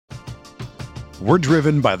We're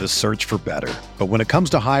driven by the search for better. But when it comes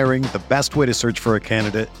to hiring, the best way to search for a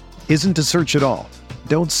candidate isn't to search at all.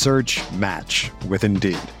 Don't search, match with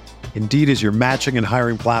Indeed. Indeed is your matching and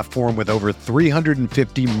hiring platform with over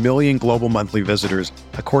 350 million global monthly visitors,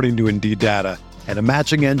 according to Indeed data, and a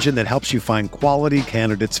matching engine that helps you find quality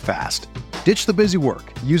candidates fast. Ditch the busy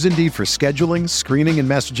work. Use Indeed for scheduling, screening, and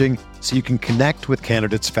messaging so you can connect with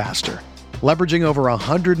candidates faster. Leveraging over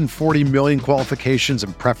 140 million qualifications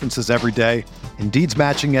and preferences every day, Indeed's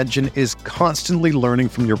matching engine is constantly learning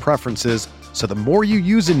from your preferences, so the more you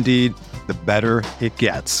use Indeed, the better it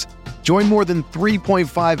gets. Join more than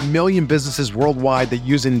 3.5 million businesses worldwide that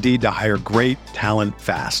use Indeed to hire great talent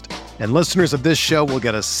fast. And listeners of this show will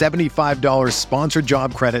get a $75 sponsored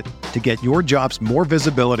job credit to get your jobs more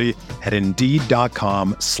visibility at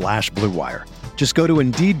Indeed.com/Blue Wire. Just go to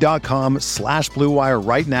Indeed.com/Blue Wire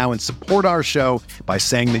right now and support our show by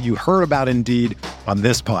saying that you heard about Indeed on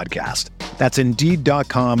this podcast. That's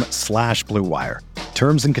Indeed.com/Blue Wire.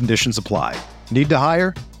 Terms and conditions apply. Need to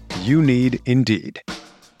hire? You need Indeed.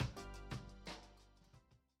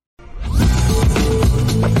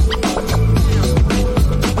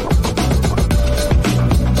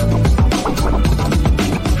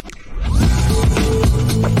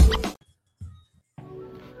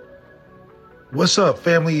 What's up,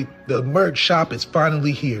 family? The merch shop is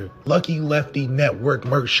finally here. Lucky Lefty Network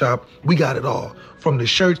merch shop. We got it all. From the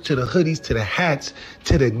shirts to the hoodies to the hats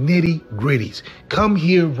to the nitty gritties. Come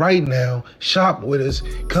here right now. Shop with us.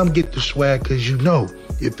 Come get the swag, because you know,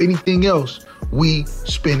 if anything else, we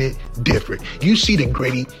spin it different. You see the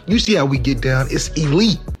gritty. You see how we get down. It's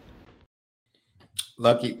elite.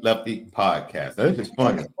 Lucky Lefty podcast. This is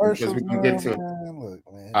funny because we can get to it.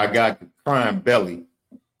 I got the crying belly.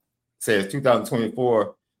 Says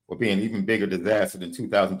 2024 will be an even bigger disaster than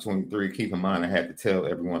 2023. Keep in mind, I had to tell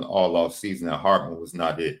everyone all off season that Hartman was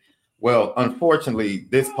not it. Well, unfortunately,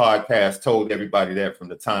 this podcast told everybody that from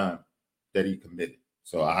the time that he committed.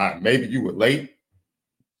 So maybe you were late,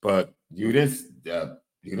 but you didn't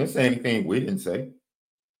say anything we didn't say.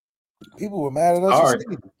 People were mad at us.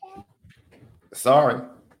 Sorry.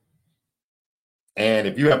 And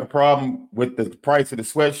if you have a problem with the price of the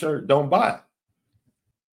sweatshirt, don't buy it.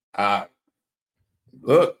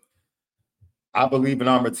 Look, I believe in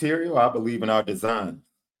our material. I believe in our design.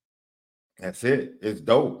 That's it. It's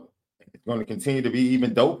dope. It's going to continue to be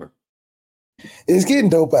even doper. It's getting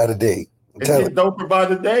dope by the day. It's getting doper by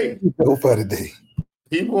the day. Dope by the day.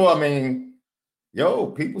 People,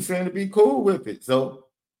 people seem to be cool with it. So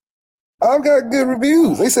I've got good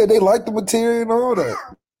reviews. They said they like the material and all that.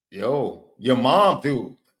 Yo, your mom,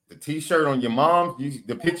 dude. The t-shirt on your mom,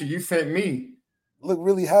 the picture you sent me, look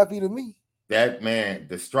really happy to me. That man,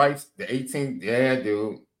 the stripes, the 18, yeah,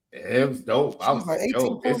 dude, it was dope. I was like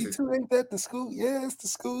 1842, ain't that the school? Yeah, it's the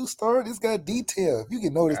school start. It's got detail. You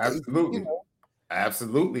can notice. Absolutely,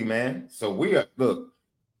 absolutely, man. So look,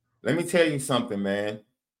 let me tell you something, man.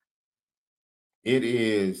 I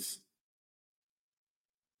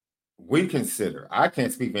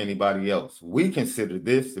can't speak for anybody else. We consider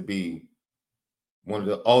this to be one of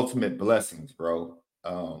the ultimate blessings, bro.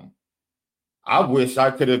 I wish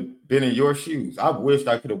I could have been in your shoes. I wish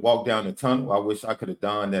I could have walked down the tunnel. I wish I could have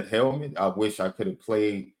donned that helmet. I wish I could have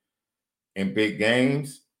played in big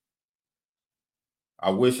games.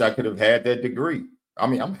 I wish I could have had that degree. I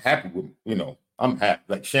mean, I'm happy with, I'm happy.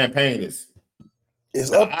 Like champagne is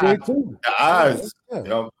up there too. The eyes,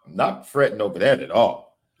 not fretting over that at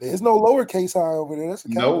all. There's no lowercase I over there. That's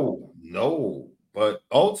no. But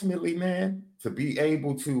ultimately, man, to be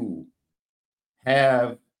able to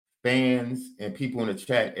have fans and people in the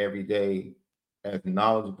chat every day as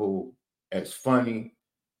knowledgeable, as funny,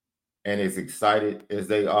 and as excited as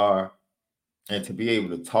they are, and to be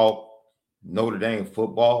able to talk Notre Dame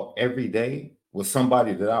football every day with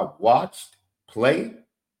somebody that I watched play,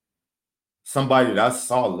 somebody that I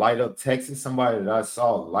saw light up Texas, somebody that I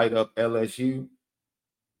saw light up LSU,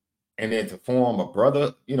 and then to form a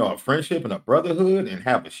friendship and a brotherhood and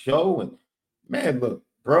have a show. And man, look,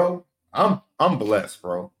 bro, I'm blessed,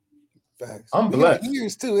 bro. Facts. I'm blessed.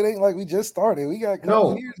 Years too. It ain't like we just started. We got a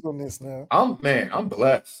couple years on this now. I'm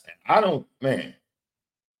blessed. I don't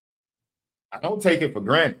take it for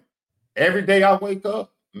granted. Every day I wake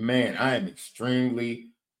up, man, I am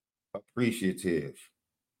extremely appreciative.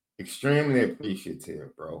 Extremely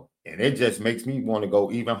appreciative, bro. And it just makes me want to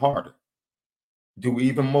go even harder, do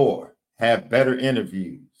even more, have better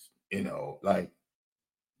interviews,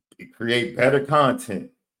 create better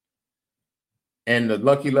content. And the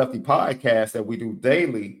Lucky Lefty podcast that we do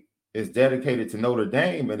daily is dedicated to Notre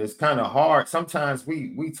Dame. And it's kind of hard. Sometimes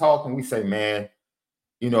we talk and we say, man,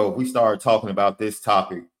 if we start talking about this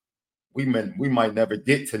topic, we might never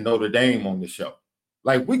get to Notre Dame on the show.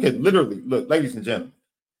 Like, we could literally, look, ladies and gentlemen,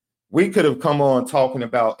 we could have come on talking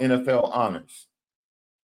about NFL honors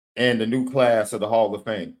and the new class of the Hall of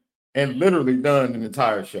Fame and literally done an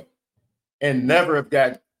entire show and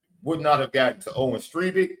would not have gotten to Owen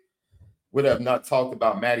Strebick, would have not talked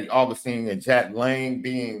about Matty Augustine and Jack Lane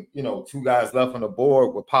being, two guys left on the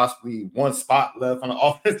board with possibly one spot left on the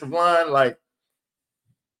offensive line. Like,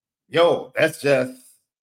 that's just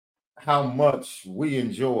how much we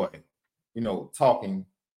enjoy, talking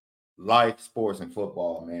life, sports, and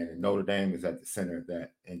football, man. And Notre Dame is at the center of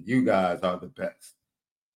that. And you guys are the best.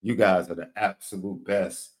 You guys are the absolute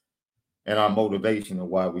best. And our motivation of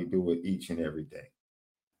why we do it each and every day.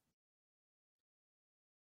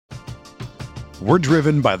 We're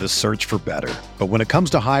driven by the search for better. But when it comes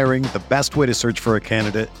to hiring, the best way to search for a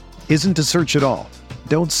candidate isn't to search at all.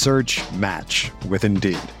 Don't search, match with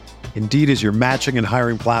Indeed. Indeed is your matching and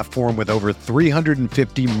hiring platform with over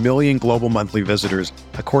 350 million global monthly visitors,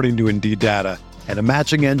 according to Indeed data, and a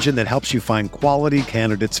matching engine that helps you find quality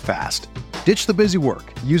candidates fast. Ditch the busy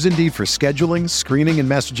work. Use Indeed for scheduling, screening, and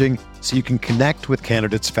messaging so you can connect with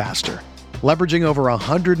candidates faster. Leveraging over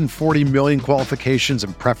 140 million qualifications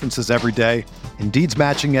and preferences every day, Indeed's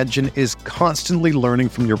matching engine is constantly learning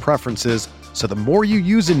from your preferences, so the more you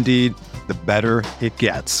use Indeed, the better it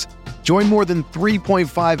gets. Join more than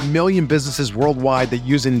 3.5 million businesses worldwide that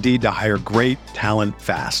use Indeed to hire great talent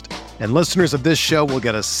fast. And listeners of this show will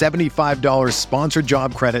get a $75 sponsored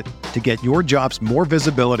job credit to get your jobs more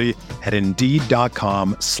visibility at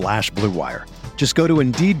Indeed.com/Blue Wire. Just go to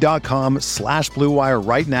Indeed.com/Blue Wire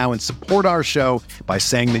right now and support our show by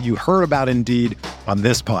saying that you heard about Indeed on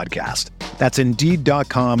this podcast. That's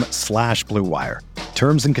Indeed.com/Blue Wire.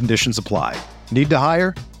 Terms and conditions apply. Need to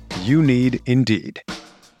hire? You need Indeed.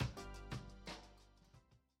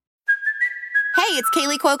 Hey, it's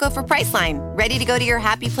Kaylee Cuoco for Priceline. Ready to go to your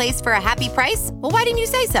happy place for a happy price? Well, why didn't you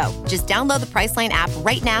say so? Just download the Priceline app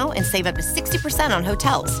right now and save up to 60% on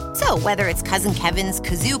hotels. So whether it's Cousin Kevin's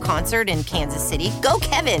Kazoo Concert in Kansas City, go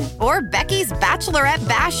Kevin, or Becky's Bachelorette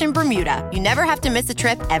Bash in Bermuda, you never have to miss a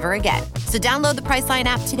trip ever again. So download the Priceline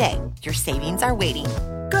app today. Your savings are waiting.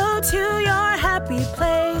 Go to your happy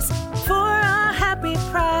place for a happy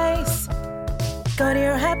price. Go to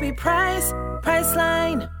your happy price,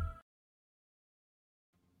 Priceline.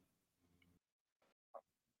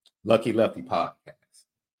 Lucky Lefty podcast.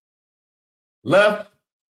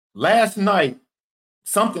 Last night,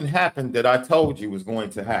 something happened that I told you was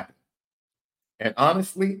going to happen. And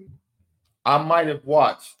honestly, I might have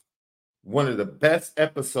watched one of the best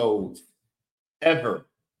episodes ever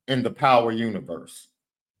in the Power universe.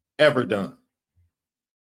 Ever done.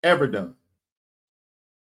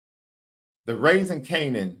 The Raising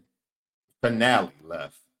Canaan finale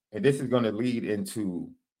left. And this is going to lead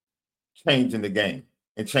into changing the game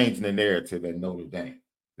and changing the narrative at Notre Dame.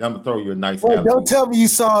 And I'm gonna throw you a nice. Wait, don't tell me you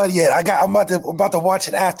saw it yet. I'm about to watch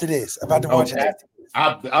it after this.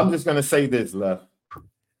 I'm just gonna say this, Left.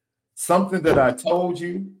 Something that I told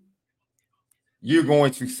you, you're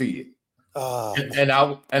going to see it. And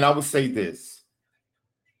I would say this.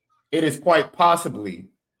 It is quite possibly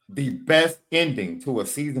the best ending to a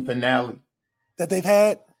season finale that they've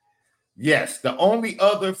had. Yes, the only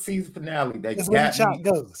other season finale that is when the shot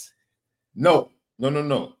goes. No,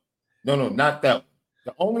 not that one.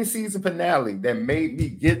 The only season finale that made me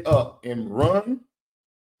get up and run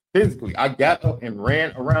physically, I got up and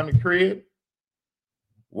ran around the crib,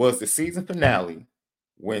 was the season finale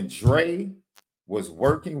when Dre was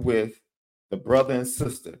working with the brother and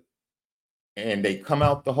sister, and they come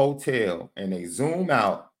out the hotel and they zoom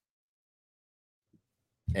out,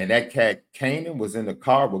 and that cat Kanan was in the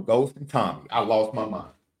car with Ghost and Tommy. I lost my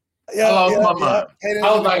mind. I lost my mind.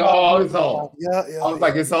 I was like, oh, it's on. I was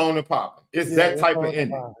like, it's on and popping. It's that type of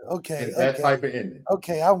ending. Okay. That type of ending.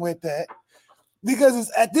 Okay, I'm with that. Because it's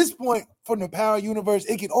at this point from the Power universe,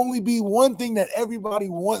 it can only be one thing that everybody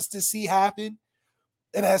wants to see happen,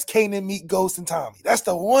 and that's Kanan meet Ghost and Tommy. That's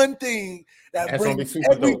the one thing that brings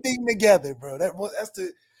everything together, bro.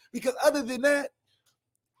 Because other than that,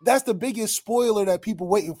 that's the biggest spoiler that people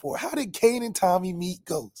waiting for. How did Kanan and Tommy meet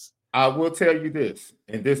Ghost? I will tell you this.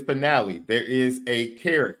 In this finale, there is a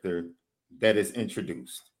character that is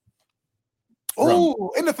introduced.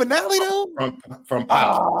 Oh, in the finale, though? From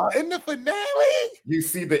Power. In the finale? You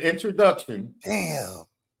see the introduction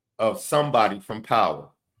of somebody from Power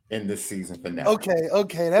in this season finale.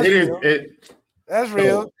 Okay. That's real. That's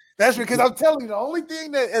real. That's real. Because I'm telling you, the only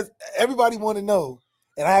thing that everybody want to know,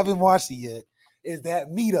 and I haven't watched it yet, is that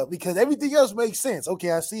meetup. Because everything else makes sense.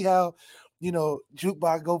 Okay, I see how,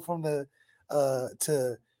 Jukebox go from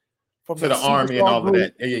from to the Army and all of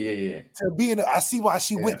that. Yeah. To being, I see why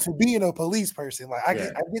she went to being a police person. Like I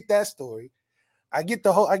get that story. I get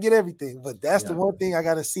everything, but that's the one thing I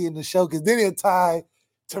got to see in the show because then it'll tie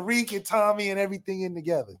Tariq and Tommy and everything in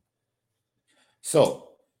together. So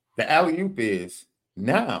the alley-oop is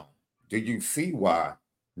now. Do you see why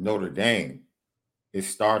Notre Dame is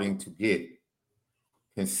starting to get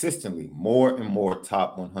consistently more and more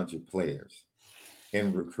top 100 players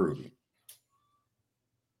in recruiting?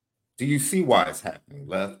 Do you see why it's happening,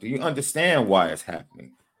 Left? Do you understand why it's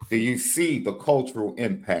happening? Do you see the cultural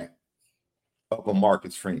impact of a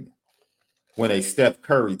Marcus Freeman when a Steph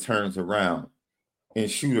Curry turns around and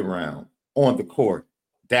shoot around on the court,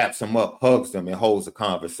 daps him up, hugs them, and holds a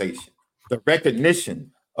conversation? The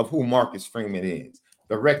recognition of who Marcus Freeman is,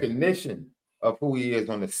 the recognition of who he is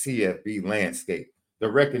on the CFB landscape, the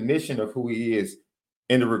recognition of who he is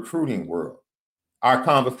in the recruiting world. Our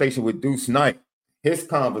conversation with Deuce Knight, his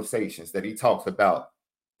conversations that he talks about,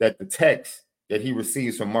 that the text that he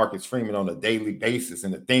receives from Marcus Freeman on a daily basis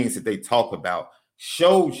and the things that they talk about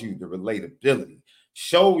shows you the relatability,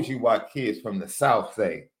 shows you why kids from the South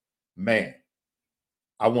say, man,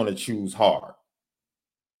 I want to choose hard.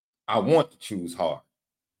 I want to choose hard.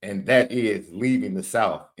 And that is leaving the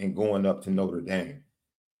South and going up to Notre Dame.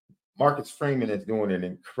 Marcus Freeman is doing an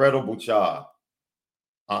incredible job.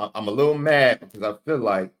 I'm a little mad because I feel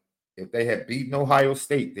like if they had beaten Ohio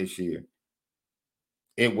State this year,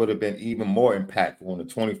 it would have been even more impactful on the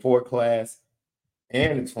 24 class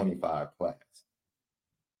and the 25 class.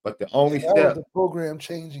 But the only that was the program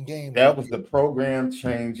changing game. That was the program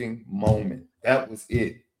changing moment. That was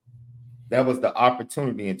it. That was the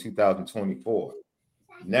opportunity in 2024.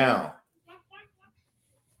 Now,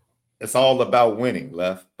 it's all about winning,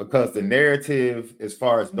 Left, because the narrative as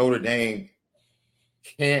far as Notre Dame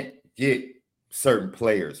can't get certain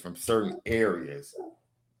players from certain areas.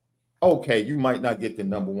 Okay, you might not get the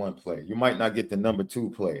number one player. You might not get the number two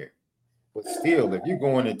player. But still, if you're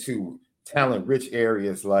going into talent-rich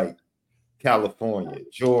areas like California,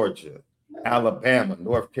 Georgia, Alabama,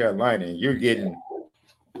 North Carolina, and you're getting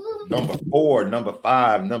number 4, number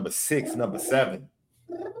 5, number 6, number 7,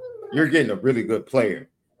 you're getting a really good player.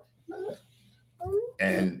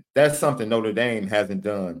 And that's something Notre Dame hasn't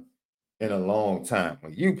done in a long time.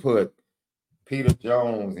 When you put Peter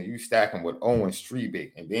Jones and you stack him with Owen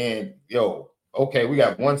Strebick, and then, okay, we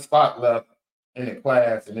got one spot left in the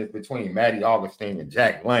class, and it's between Matty Augustine and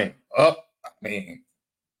Jack Lang.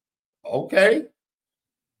 Okay.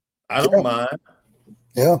 I don't mind.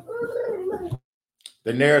 Yeah.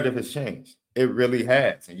 The narrative has changed. It really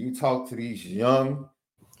has. And you talk to these young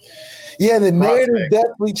the narrative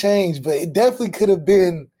definitely changed, but it definitely could have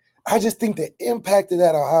been. I just think the impact of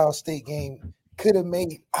that Ohio State game could have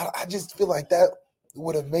made. I just feel like that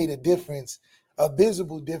would have made a difference, a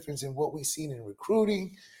visible difference in what we've seen in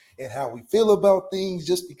recruiting and how we feel about things,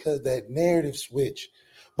 just because that narrative switch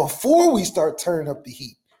before we start turning up the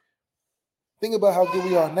heat. Think about how good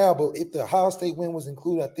we are now, but if the Ohio State win was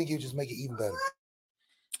included, I think it would just make it even better.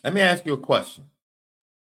 Let me ask you a question.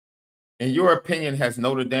 In your opinion, has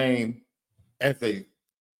Notre Dame, as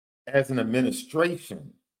an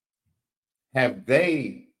administration, have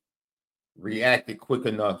they reacted quick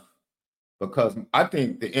enough? Because I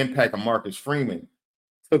think the impact of Marcus Freeman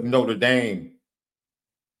took Notre Dame.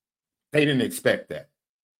 They didn't expect that.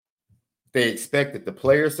 They expected the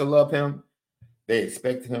players to love him. They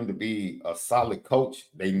expected him to be a solid coach.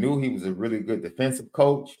 They knew he was a really good defensive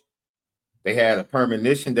coach. They had a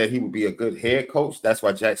premonition that he would be a good head coach. That's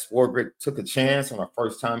why Jack Swarbrick took a chance on a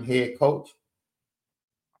first-time head coach.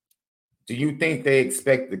 Do you think they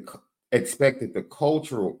expected the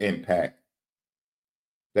cultural impact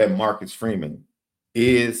that Marcus Freeman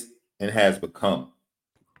is and has become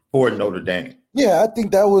for Notre Dame? Yeah, I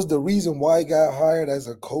think that was the reason why he got hired as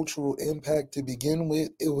a cultural impact to begin with.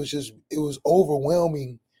 It was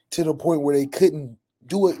overwhelming to the point where they couldn't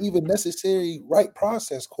do an even necessary right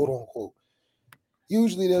process, quote unquote.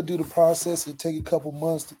 Usually they'll do the process. It'll take a couple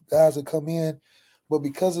months. Guys will come in. But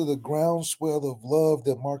because of the groundswell of love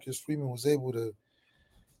that Marcus Freeman was able to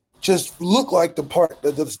just look like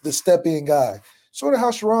the step-in guy, sort of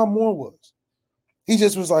how Sharon Moore was. He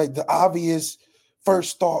just was like the obvious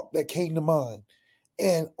first thought that came to mind.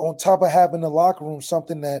 And on top of having the locker room,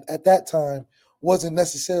 something that at that time wasn't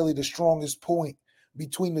necessarily the strongest point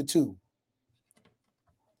between the two.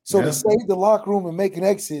 So to save the locker room and make an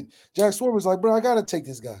exit, Jack Swarbrick was like, bro, I got to take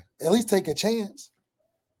this guy. At least take a chance.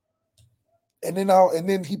 And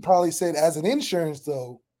then he probably said, as an insurance,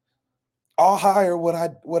 though, I'll hire what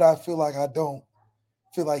I feel like I don't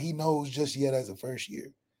feel like he knows just yet as a first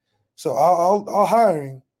year. So I'll hire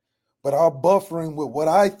him, but I'll buffer him with what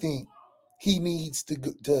I think he needs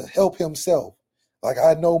to help himself. Like,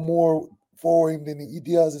 I know more for him than he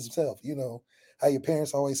does himself. You know how your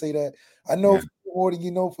parents always say that? I know more than you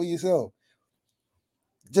know for yourself.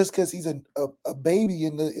 Just because he's a baby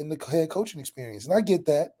in the head coaching experience. And I get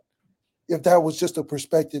that if that was just a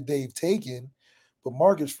perspective they've taken. But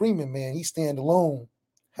Marcus Freeman, man, he standalone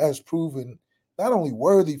has proven not only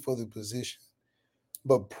worthy for the position,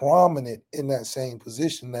 but prominent in that same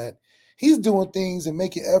position, that he's doing things and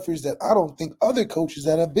making efforts that I don't think other coaches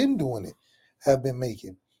that have been doing it have been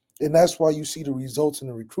making. And that's why you see the results in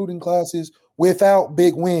the recruiting classes without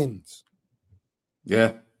big wins.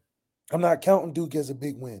 Yeah. I'm not counting Duke as a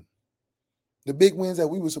big win. The big wins that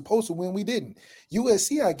we were supposed to win, we didn't.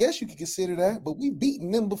 USC, I guess you could consider that, but we've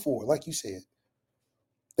beaten them before, like you said.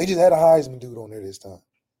 They just had a Heisman dude on there this time.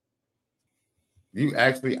 The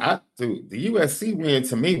USC win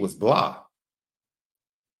to me was blah.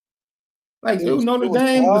 Like, dude, Notre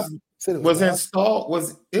Dame was installed.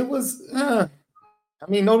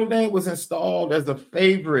 Notre Dame was installed as a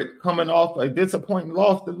favorite coming off a disappointing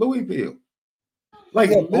loss to Louisville. Like,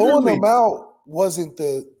 blowing them out wasn't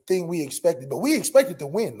the thing we expected, but we expected to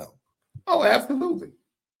win, though. Oh, absolutely.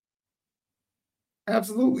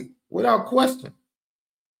 Absolutely. Without question.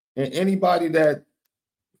 And anybody that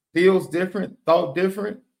feels different, thought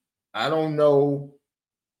different, I don't know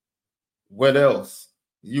what else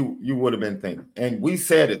you would have been thinking. And we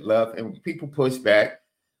said it, Love, and people pushed back.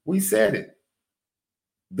 We said it.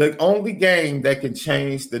 The only game that can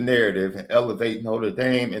change the narrative and elevate Notre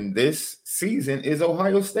Dame in this season is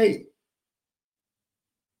Ohio State.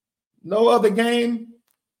 No other game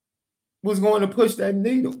was going to push that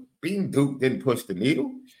needle. Beating Duke didn't push the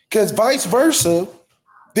needle. Because vice versa,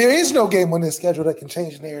 there is no game on this schedule that can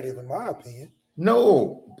change the narrative, in my opinion.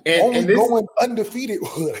 No. And this, going undefeated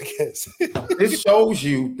would, I guess. This shows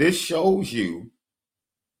you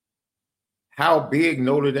how big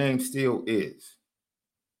Notre Dame still is.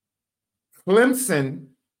 Clemson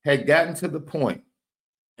had gotten to the point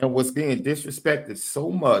and was being disrespected so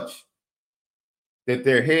much that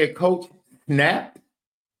their head coach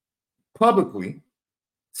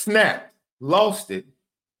lost it,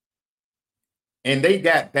 and they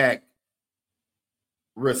got back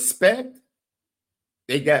respect,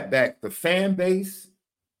 they got back the fan base,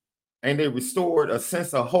 and they restored a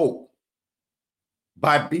sense of hope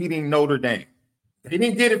by beating Notre Dame. They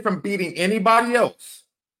didn't get it from beating anybody else.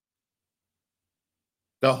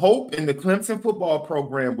 The hope in the Clemson football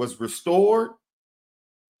program was restored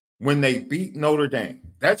when they beat Notre Dame.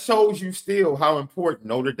 That shows you still how important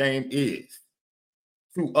Notre Dame is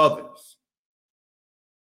to others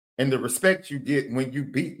and the respect you get when you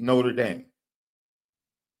beat Notre Dame.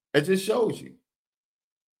 It just shows you.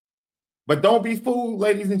 But don't be fooled,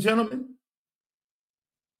 ladies and gentlemen.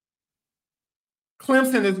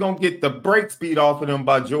 Clemson is going to get the brakes beat off of them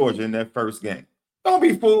by Georgia in that first game. Don't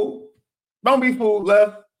be fooled. Don't be fooled,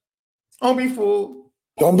 Left. Don't be fooled.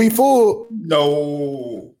 Don't be fooled.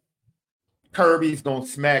 No. Kirby's going to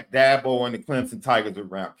smack Dabo and the Clemson Tigers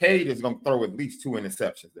around. Cade is going to throw at least 2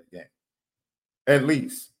 interceptions that game. At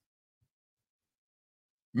least.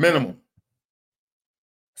 Minimum.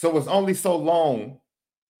 So it's only so long,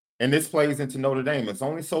 and this plays into Notre Dame, it's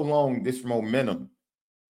only so long this momentum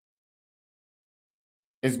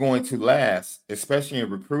is going to last, especially in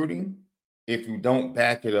recruiting, if you don't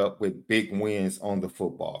back it up with big wins on the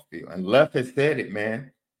football field. And Left has said it,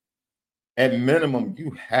 man. At minimum,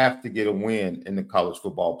 you have to get a win in the college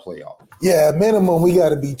football playoff. Yeah, at minimum, we got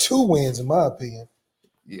to be 2 wins, in my opinion.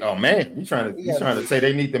 Oh, man, you're trying to say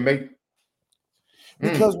they need to make –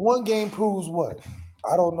 Because one game proves what?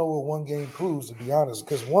 I don't know what one game proves, to be honest,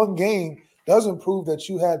 because one game doesn't prove that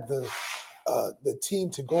you had the team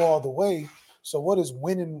to go all the way. So what does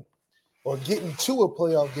winning or getting to a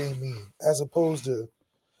playoff game mean, as opposed to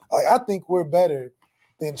I think we're better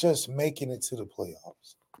than just making it to the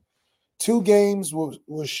playoffs. 2 games will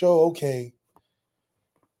show, okay,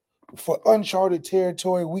 for uncharted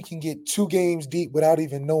territory, we can get 2 games deep without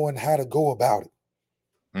even knowing how to go about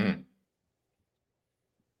it.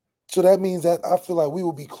 So that means that I feel like we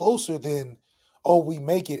will be closer than, we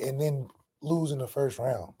make it and then lose in the first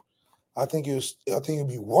round. I think it'd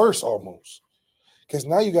be worse almost, because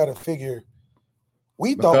now you got to figure.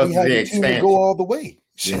 We thought we had the team to go all the way.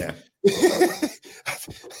 Yeah,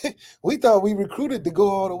 we thought we recruited to go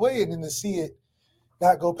all the way, and then to see it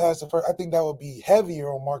not go past the first, I think that would be heavier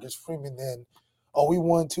on Marcus Freeman than, we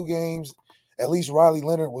won 2 games. At least Riley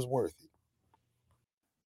Leonard was worth it.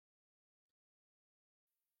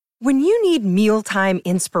 When you need mealtime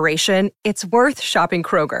inspiration, it's worth shopping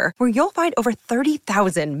Kroger, where you'll find over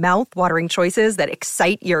 30,000 mouth-watering choices that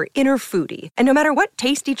excite your inner foodie. And no matter what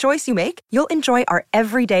tasty choice you make, you'll enjoy our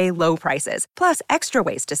everyday low prices, plus extra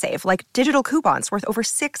ways to save, like digital coupons worth over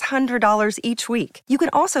 $600 each week. You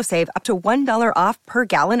can also save up to $1 off per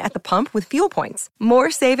gallon at the pump with fuel points.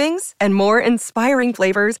 More savings and more inspiring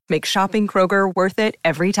flavors make shopping Kroger worth it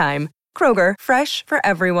every time. Kroger, fresh for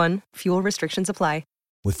everyone. Fuel restrictions apply.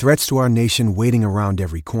 With threats to our nation waiting around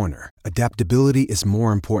every corner, adaptability is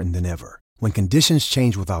more important than ever. When conditions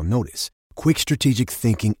change without notice, quick strategic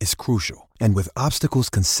thinking is crucial. And with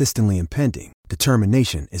obstacles consistently impending,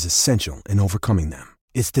 determination is essential in overcoming them.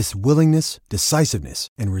 It's this willingness, decisiveness,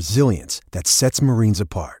 and resilience that sets Marines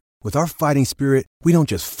apart. With our fighting spirit, we don't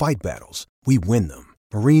just fight battles, we win them.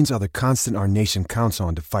 Marines are the constant our nation counts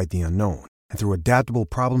on to fight the unknown. And through adaptable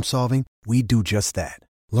problem solving, we do just that.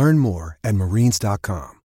 Learn more at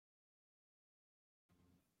marines.com.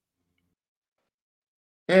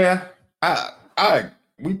 Yeah,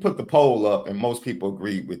 we put the poll up, and most people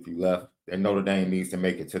agreed with you, Left, that Notre Dame needs to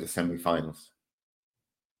make it to the semifinals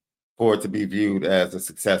for it to be viewed as a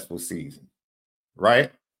successful season,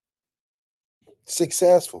 right?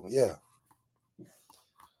 Successful, yeah.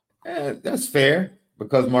 That's fair,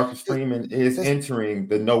 because Marcus Freeman is entering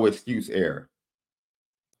the no excuse era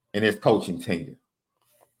in his coaching tenure.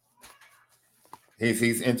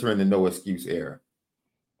 He's entering the no excuse era.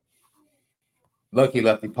 Lucky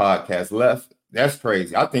Lefty podcast. Left. That's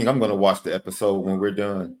crazy. I think I'm going to watch the episode when we're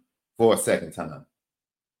done for a second time.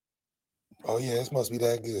 Oh, yeah, this must be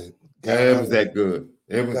that good. Yeah, it was that good.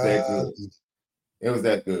 It was that good. It was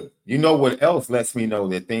that good. You know what else lets me know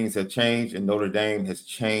that things have changed and Notre Dame has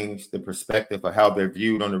changed the perspective of how they're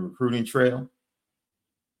viewed on the recruiting trail?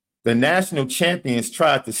 The national champions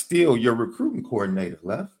tried to steal your recruiting coordinator,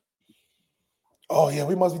 Left. Oh, yeah,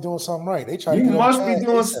 we must be doing something right. They tried You to must be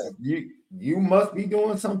doing you must be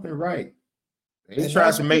doing something right. They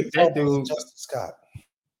tried to make that dude Justin Scott.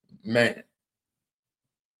 Man.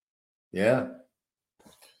 Yeah.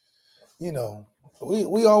 You know,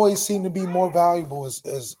 we always seem to be more valuable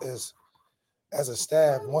as a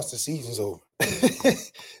staff once the season's over.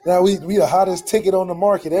 Now we the hottest ticket on the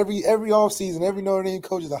market. Every offseason, every Notre Dame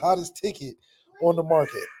coach is the hottest ticket on the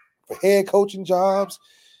market for head coaching jobs,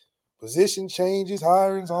 position changes,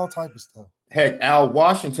 hirings, all type of stuff. Heck, Al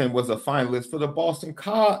Washington was a finalist for the Boston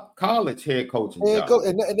College head coaching job.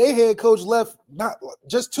 And their head coach left not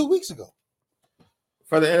just 2 weeks ago.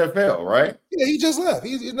 For the NFL, right? Yeah, he just left.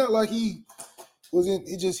 It's not like he was in.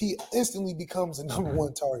 He instantly becomes the number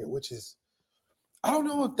one target, which is, I don't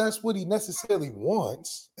know if that's what he necessarily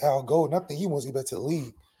wants. Al Golden, I think he wants to get back to the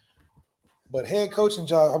league. But head coaching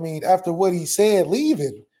job, I mean, after what he said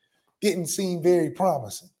leaving, didn't seem very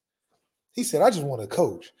promising. He said, I just want to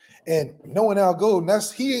coach. And knowing Al Golden,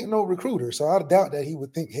 he ain't no recruiter. So I doubt that he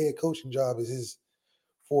would think head coaching job is his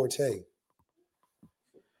forte.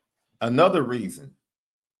 Another reason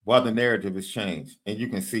why the narrative has changed, and you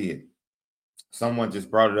can see it. Someone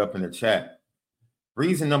just brought it up in the chat.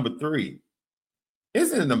 Reason number 3.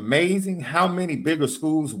 Isn't it amazing how many bigger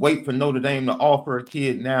schools wait for Notre Dame to offer a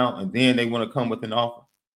kid now, and then they want to come with an offer?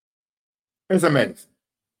 It's amazing.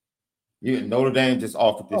 Notre Dame just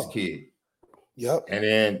offered this kid. Yep. And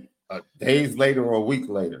then days later or a week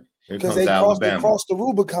later, because they crossed the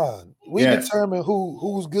Rubicon. We determine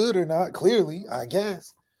who's good or not. Clearly, I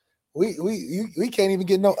guess we can't even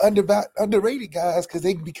get no underrated guys because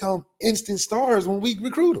they become instant stars when we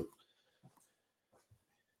recruit them.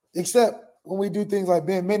 Except when we do things like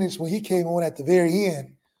Ben Minich when he came on at the very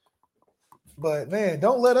end. But man,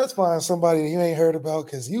 don't let us find somebody that you ain't heard about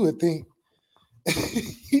because you would think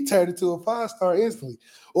he turned into a 5-star instantly.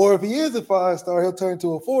 Or if he is a 5-star, he'll turn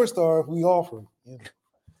into a 4-star if we offer him. You know?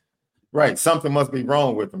 Right. Something must be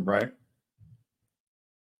wrong with him, right?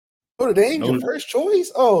 Notre Dame, your first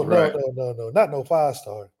choice? Oh, right. No. Not no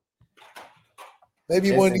 5-star.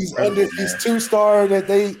 Maybe one of these 2-star that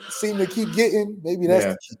they seem to keep getting. Maybe that's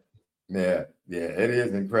the key. Yeah. It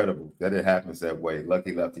is incredible that it happens that way.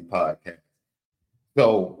 Lucky Lefty podcast.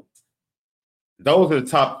 So those are the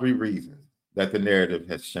top 3 reasons that the narrative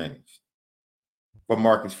has changed for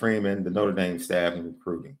Marcus Freeman, the Notre Dame staff, and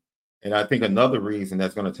recruiting. And I think another reason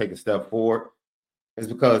that's going to take a step forward is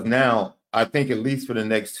because now I think at least for the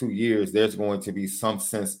next 2 years, there's going to be some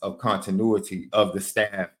sense of continuity of the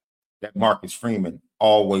staff that Marcus Freeman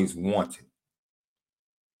always wanted.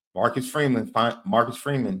 Marcus Freeman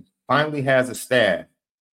finally has a staff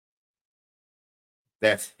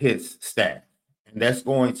that's his staff. And that's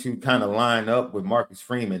going to kind of line up with Marcus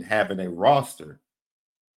Freeman having a roster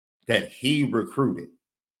that he recruited.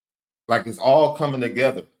 Like it's all coming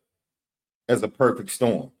together as a perfect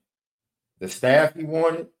storm. The staff he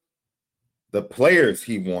wanted, the players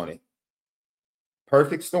he wanted.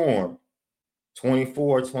 Perfect storm,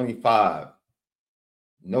 24-25.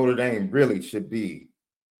 Notre Dame really should be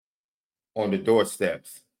on the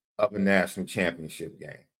doorsteps of a national championship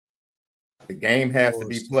game. The game has to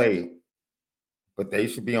be played, but they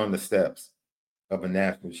should be on the steps of a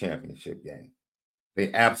national championship game.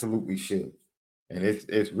 They absolutely should. And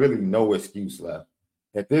it's really no excuse left.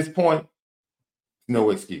 At this point, no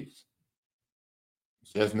excuse.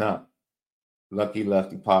 It's just not. Lucky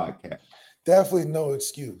Lefty podcast. Definitely no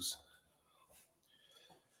excuse.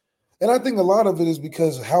 And I think a lot of it is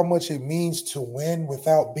because of how much it means to win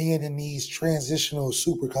without being in these transitional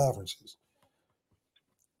super conferences.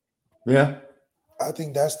 Yeah. I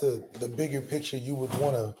think that's the bigger picture you would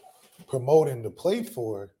want to promote and to play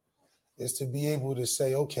for, is to be able to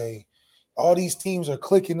say, okay, all these teams are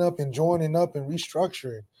clicking up and joining up and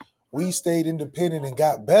restructuring. We stayed independent and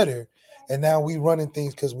got better, and now we running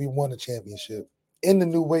things because we won a championship in the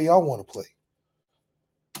new way y'all want to play.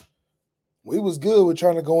 We was good with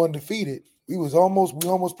trying to go undefeated. We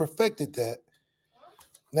almost perfected that.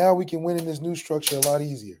 Now we can win in this new structure a lot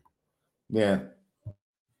easier. Yeah.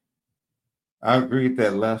 I agree with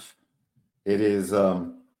that, Left. It is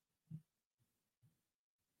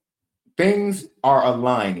things are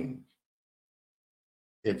aligning.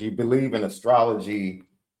 If you believe in astrology,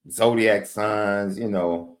 zodiac signs,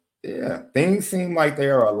 things seem like they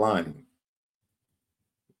are aligning.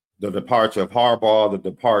 The departure of Harbaugh, the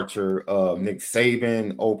departure of Nick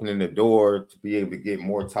Saban, opening the door to be able to get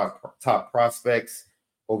more top prospects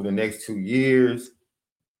over the next 2 years.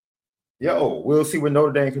 We'll see what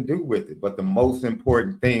Notre Dame can do with it. But the most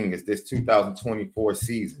important thing is this 2024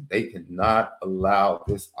 season. They cannot allow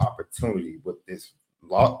this opportunity with this,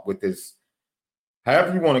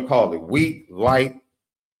 however you want to call it, weak, light,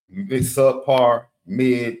 subpar,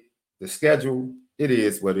 mid, the schedule. It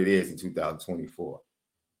is what it is in 2024.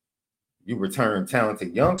 You return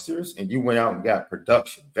talented youngsters, and you went out and got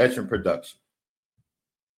production, veteran production.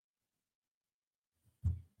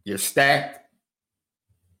 You're stacked.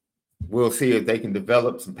 We'll see if they can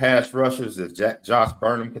develop some pass rushers, if Josh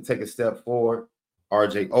Burnham can take a step forward.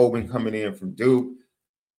 R.J. Oben coming in from Duke.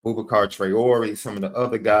 Boubacar Traore, some of the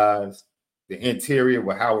other guys. The interior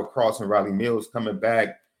with Howard Cross and Riley Mills coming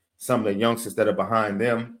back. Some of the youngsters that are behind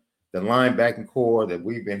them. The linebacking core that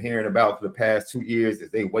we've been hearing about for the past 2 years as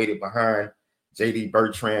they waited behind J.D.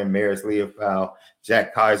 Bertrand, Maris Leofow,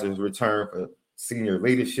 Jack Kaiser's return for senior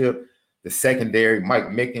leadership. The secondary, Mike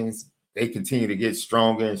Mickens, they continue to get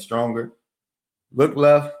stronger and stronger. Look,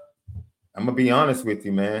 Left, I'm going to be honest with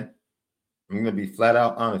you, man. I'm going to be flat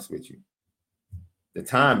out honest with you. The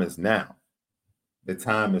time is now. The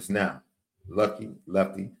time is now. Lucky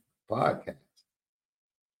Lefty podcast.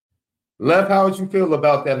 Left, how would you feel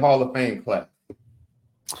about that Hall of Fame class?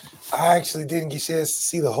 I actually didn't get a chance to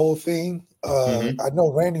see the whole thing. I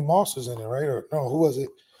know Randy Moss was in it, right? Or no, who was it?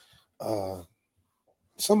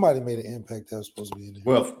 Somebody made an impact that was supposed to be in there.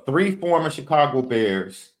 Well, 3 former Chicago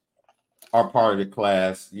Bears are part of the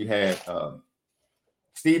class. You had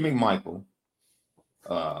Steve McMichael.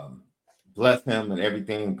 Bless him and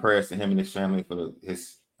everything. Prayers to him and his family for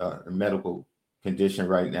his medical condition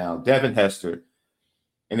right now. Devin Hester.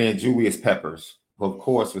 And then Julius Peppers, who, of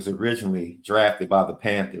course, was originally drafted by the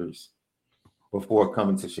Panthers before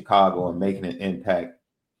coming to Chicago and making an impact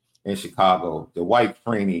in Chicago. Dwight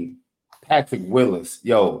Freeney, Patrick Willis.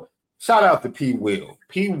 Shout out to P. Will.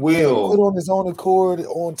 P. Will. Put on his own accord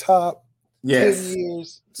on top. Yes. 10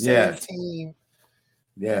 years, same team.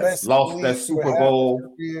 Yes. Lost that Super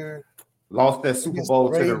Bowl. Lost that Super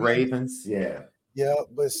Bowl to the Ravens. Yeah. Yeah,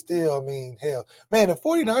 but still, I mean, hell. Man, the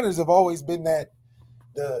 49ers have always been that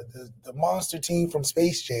the monster team from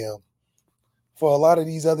Space Jam for a lot of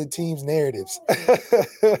these other teams' narratives.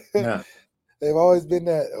 Yeah. They've always been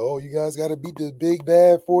that, you guys got to beat the big,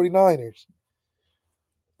 bad 49ers.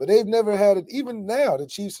 But they've never had it. Even now, the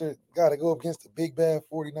Chiefs are got to go up against the big, bad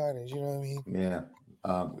 49ers. You know what I mean? Yeah.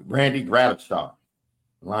 Randy Gradishaw,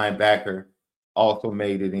 linebacker, also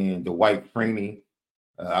made it in. Dwight Freeney.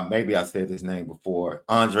 Maybe I said his name before.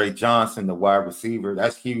 Andre Johnson, the wide receiver.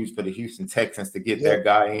 That's huge for the Houston Texans to get their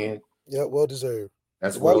guy in. Yeah, well deserved.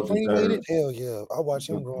 That's well Dwight Freeney deserved. made it? Hell yeah. I watched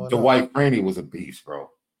him growing up. Dwight Freeney was a beast, bro.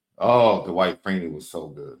 Oh, Dwight Freeney was so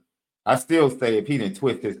good. I still say if he didn't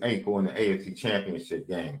twist his ankle in the AFC Championship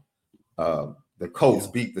game, the Colts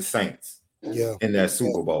beat the Saints in that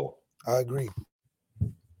Super Bowl. I agree.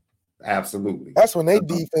 Absolutely. That's when their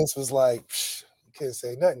defense was like, you can't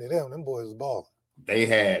say nothing to them. Them boys was balling. They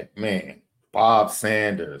had, Bob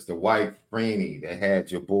Sanders, Dwight Freeney. They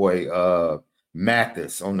had your boy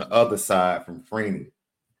Mathis on the other side from Freeman.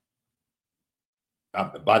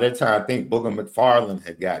 By that time, I think Booger McFarland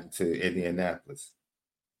had gotten to Indianapolis.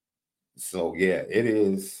 So, yeah, it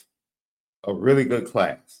is a really good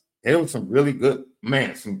class. It was some really good,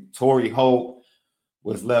 man, some Torrey Holt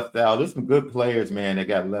was left out. There's some good players, man, that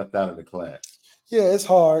got left out of the class. Yeah, it's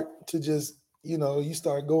hard to just, you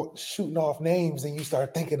start going shooting off names and you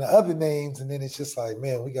start thinking of other names, and then it's just like,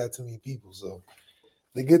 man, we got too many people. So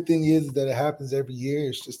the good thing is that it happens every year.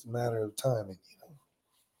 It's just a matter of timing,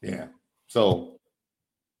 Yeah. So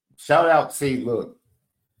shout out, look,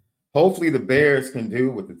 hopefully the Bears can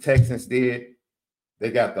do what the Texans did.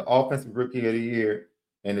 They got the offensive rookie of the year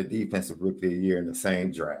and the defensive rookie of the year in the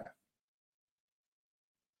same draft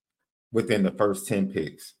within the first 10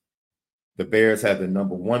 picks. The Bears have the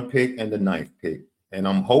number 1 pick and the 9th pick. And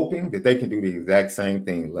I'm hoping that they can do the exact same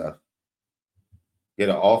thing, Left. Get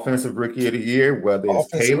an offensive rookie of the year, whether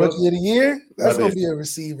it's Caleb. Rookie of the year? That's going to be a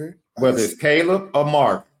receiver. Whether it's Caleb or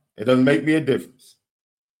Mark, it doesn't make me a difference.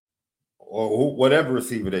 Or whatever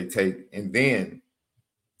receiver they take, and then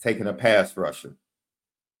taking a pass rusher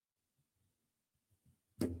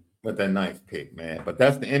with that 9th pick, man. But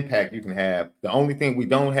that's the impact you can have. The only thing we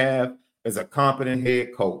don't have is a competent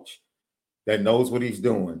head coach that knows what he's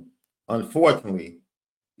doing. Unfortunately,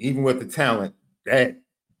 even with the talent, that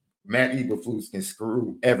Matt Eberflus can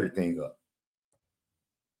screw everything up.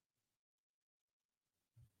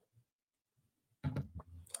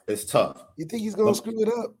 It's tough. You think he's going to screw it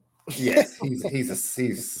up? Yes, he's a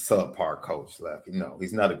subpar coach, Left.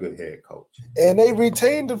 He's not a good head coach. And they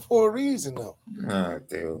retained him for a reason, though.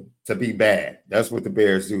 Dude, to be bad. That's what the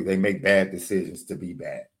Bears do. They make bad decisions to be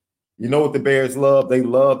bad. You know what the Bears love? They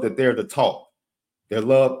love that they're the talk. They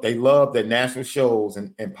love that national shows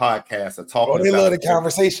and podcasts are talking about. They love the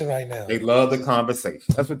conversation right now. They love the conversation.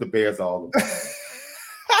 That's what the Bears are all about.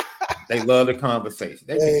 They love the conversation.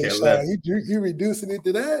 They hey, care less. You reducing it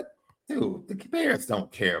to that? Dude, the Bears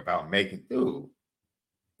don't care about making,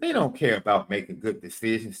 they don't care about making good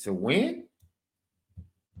decisions to win.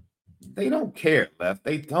 They don't care, Left.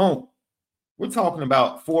 They don't. We're talking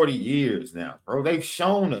about 40 years now, bro. They've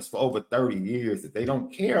shown us for over 30 years that they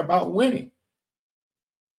don't care about winning.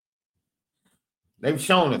 They've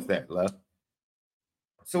shown us that, Left.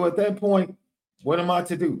 So at that point, what am I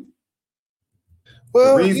to do?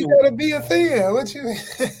 Well, you gotta be a fan. What you?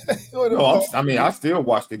 I still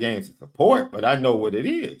watch the games to support, but I know what it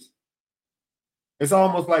is. It's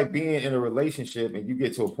almost like being in a relationship and you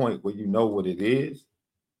get to a point where you know what it is,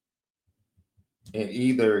 and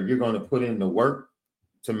either you're going to put in the work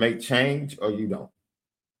to make change or you don't.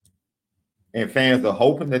 And fans are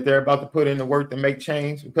hoping that they're about to put in the work to make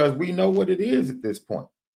change because we know what it is at this point.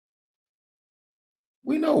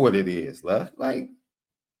 We know what it is, Left. Like,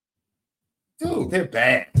 dude, they're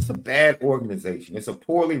bad. It's a bad organization. It's a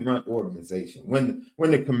poorly run organization. When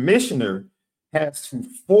the commissioner has to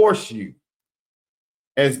force you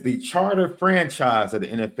as the charter franchise of the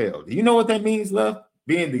NFL. Do you know what that means, Left?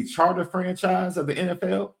 Being the charter franchise of the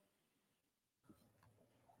NFL?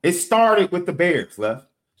 It started with the Bears, Left.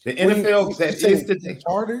 The NFL that is the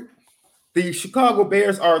charter. The Chicago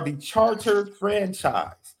Bears are the charter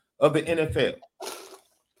franchise of the NFL.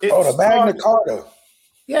 The Magna Carta.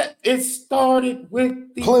 Yeah, it started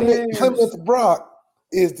with the Bears. Plymouth Rock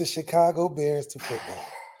is the Chicago Bears to football.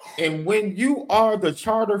 And when you are the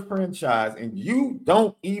charter franchise and you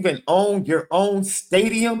don't even own your own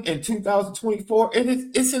stadium in 2024,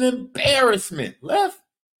 it's an embarrassment, Left.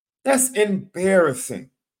 That's embarrassing.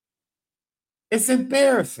 It's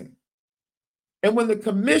embarrassing. And when the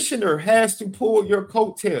commissioner has to pull your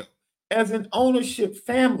coattail as an ownership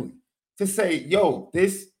family to say, yo,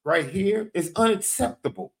 this right here is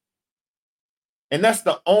unacceptable. And that's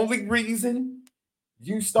the only reason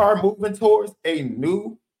you start moving towards a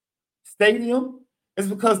new stadium is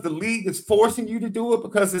because the league is forcing you to do it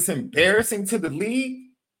because it's embarrassing to the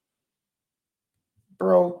league.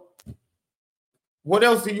 Bro, what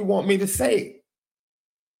else do you want me to say?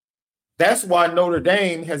 That's why Notre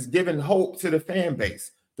Dame has given hope to the fan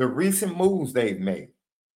base. The recent moves they've made,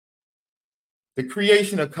 the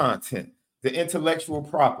creation of content, the intellectual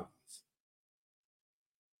properties,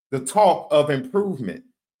 the talk of improvement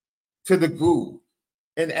to the GOO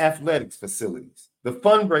and athletics facilities, the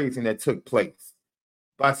fundraising that took place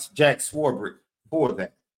by Jack Swarbrick for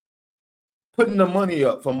that, putting the money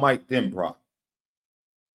up for Mike Denbrock,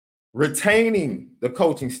 retaining the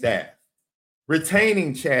coaching staff,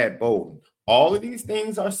 retaining Chad Bowden. All of these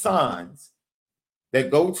things are signs that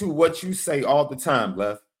go to what you say all the time,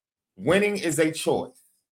 Left. Winning is a choice.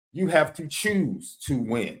 You have to choose to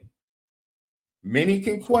win. Many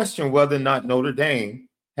can question whether or not Notre Dame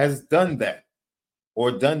has done that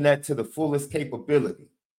or done that to the fullest capability.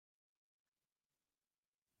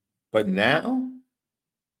 But now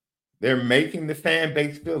they're making the fan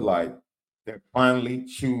base feel like they're finally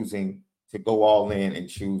choosing to go all in and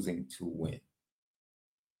choosing to win.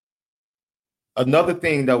 Another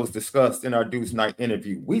thing that was discussed in our Deuce Night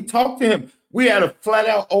interview, we talked to him. We had a flat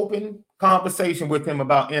out open conversation with him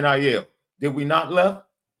about NIL. Did we not, Left?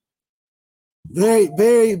 Very,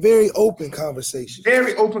 very, very open conversation.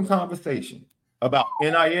 Very open conversation about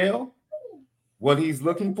NIL, what he's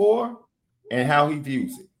looking for, and how he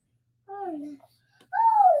views it.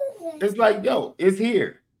 It's like, yo, it's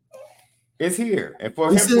here. It's here. And for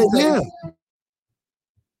him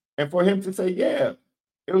to say, yeah,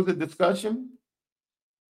 it was a discussion.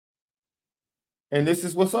 And this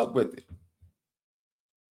is what's up with it.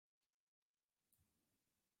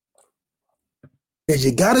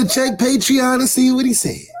 You gotta check Patreon and see what he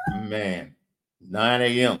said. Man, 9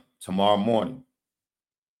 a.m. tomorrow morning.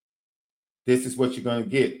 This is what you're gonna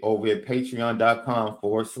get over at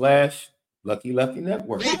patreon.com/Lucky Lefty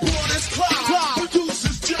Network. He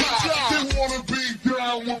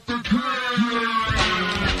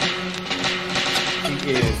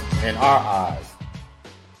is, in our eyes,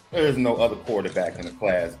 there is no other quarterback in the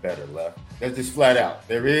class better, Left. That's just flat out.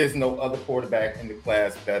 There is no other quarterback in the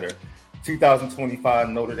class better. 2025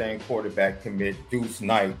 Notre Dame quarterback commit Deuce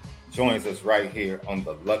Knight joins us right here on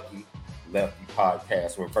the Lucky Lefty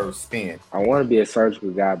podcast, Reverse Spin. I want to be a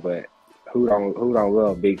surgical guy, but who don't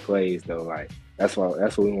love big plays though? Like that's what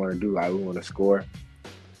we want to do. Like we want to score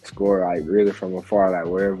like really from afar. Like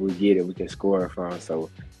wherever we get it, we can score from.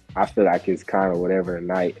 So I feel like it's kind of whatever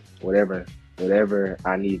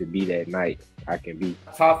I need to be that night, I can be.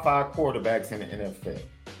 Top 5 quarterbacks in the NFL.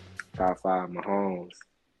 Top 5, Mahomes,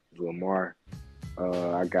 Lamar.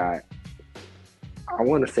 I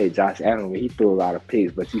want to say Josh Allen, but he threw a lot of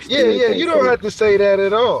picks, but you still you don't have to say that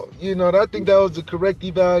at all. You know, I think that was the correct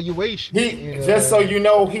evaluation. Just so you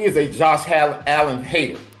know, he is a Josh Allen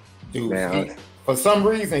hater, dude. Man, for some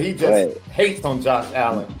reason, he just hates on Josh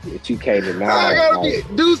Allen. But you can't deny.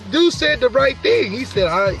 Deuce said the right thing. He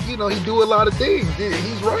said, he do a lot of things.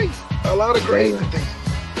 He's right. A lot of crazy things.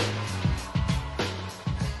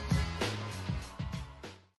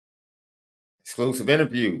 Exclusive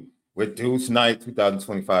interview with Deuce Knight,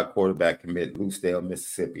 2025 quarterback commit, Lucedale,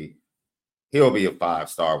 Mississippi. He'll be a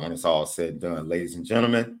 5-star when it's all said and done. Ladies and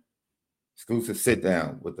gentlemen, exclusive sit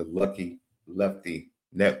down with the Lucky Lefty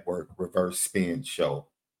Network Reverse Spin Show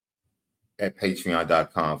at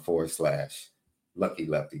patreon.com/Lucky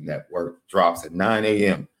Lefty Network. Drops at 9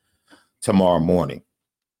 a.m. tomorrow morning.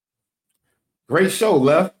 Great show,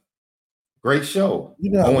 Left. Great show.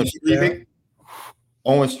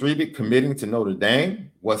 Owen Strebick committing to Notre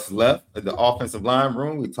Dame. What's left at the offensive line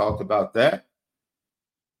room? We talked about that.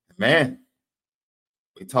 Man,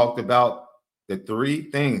 we talked about the 3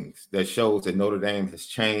 things that shows that Notre Dame has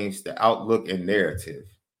changed the outlook and narrative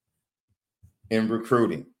in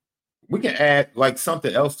recruiting. We can add like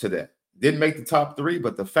something else to that. Didn't make the top 3,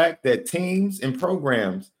 but the fact that teams and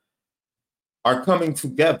programs are coming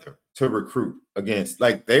together to recruit against,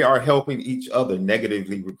 like they are helping each other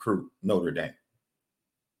negatively recruit Notre Dame.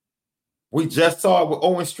 We just saw it with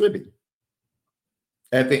Owen Strebick.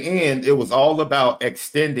 At the end, it was all about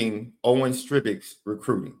extending Owen Strebick's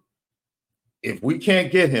recruiting. If we can't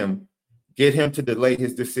get him to delay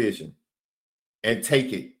his decision and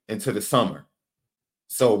take it into the summer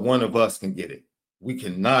so one of us can get it. We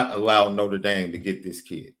cannot allow Notre Dame to get this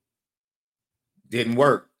kid. Didn't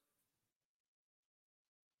work.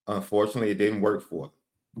 Unfortunately, it didn't work for him.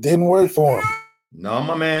 Didn't work for him. No,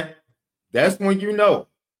 my man. That's when you know.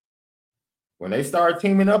 When they start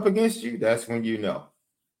teaming up against you, that's when you know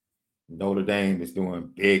Notre Dame is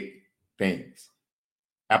doing big things.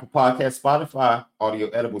 Apple Podcasts, Spotify, audio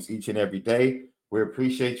edibles each and every day. We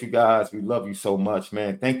appreciate you guys. We love you so much,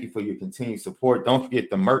 man. Thank you for your continued support. Don't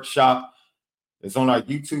forget the merch shop is on our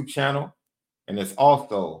YouTube channel, and there's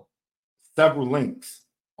also several links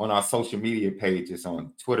on our social media pages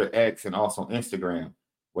on Twitter, X, and also Instagram,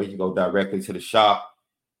 where you go directly to the shop.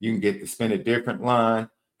 You can get the Spin It Different line,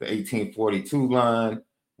 the 1842 line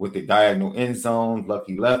with the diagonal end zone,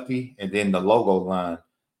 Lucky Lefty, and then the logo line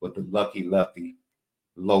with the Lucky Lefty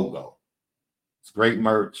logo. It's great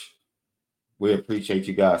merch. We appreciate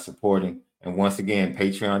you guys supporting. And once again,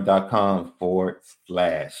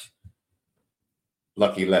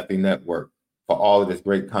 patreon.com/Lucky Lefty Network for all of this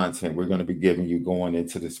great content we're going to be giving you going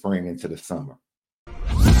into the spring, into the summer.